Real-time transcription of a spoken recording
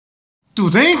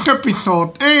Today's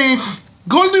episode is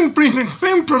Golden Princess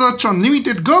Film Production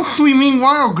Limited Go Swimming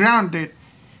While Grounded,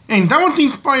 and that was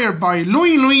inspired by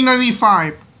Louie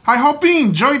 95. I hope you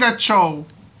enjoy that show.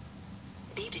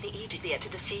 B to the E to the A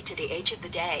to the C to the H of the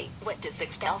day. What does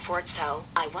that spell for it? So,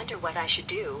 I wonder what I should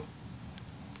do.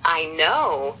 I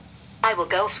know! I will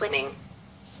go swimming.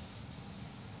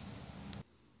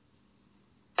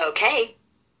 Okay.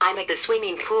 I'm at the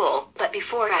swimming pool, but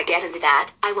before I get into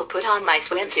that, I will put on my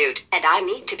swimsuit, and I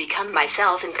need to become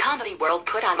myself in Comedy World.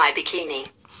 Put on my bikini.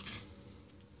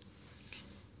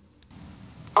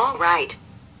 Alright.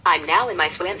 I'm now in my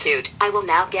swimsuit. I will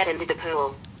now get into the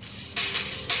pool.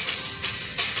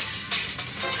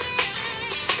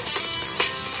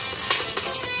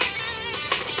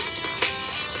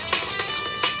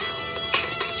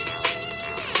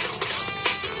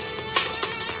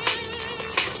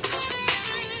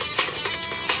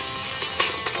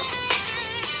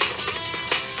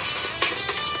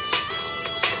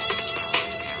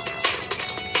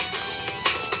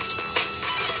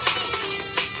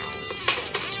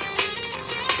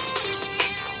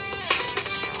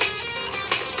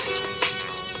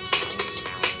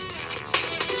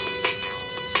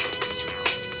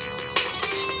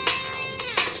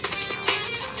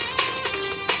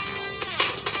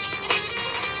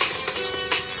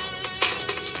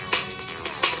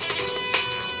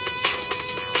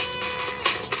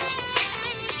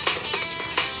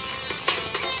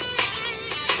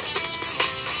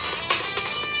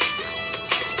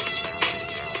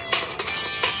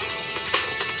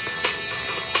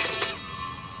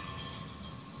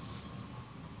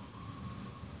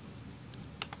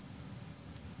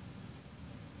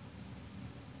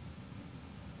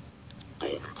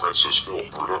 Golden Princess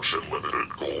Film Production Limited.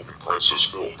 Golden Princess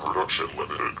Film Production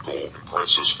Limited. Golden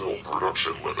Princess Film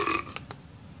Production Limited.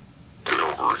 Get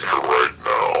over here right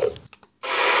now.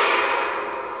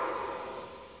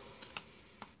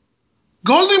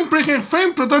 Golden Princess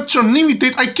Film Production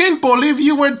Limited, I can't believe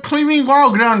you went swimming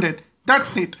while grounded.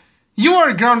 That's it. You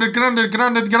are grounded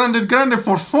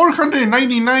for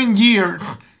 499 years.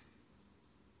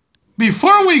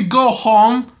 Before we go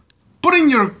home,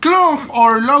 putting your clothes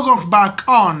or logos back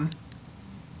on.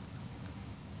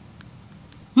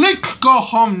 Let's go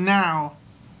home now.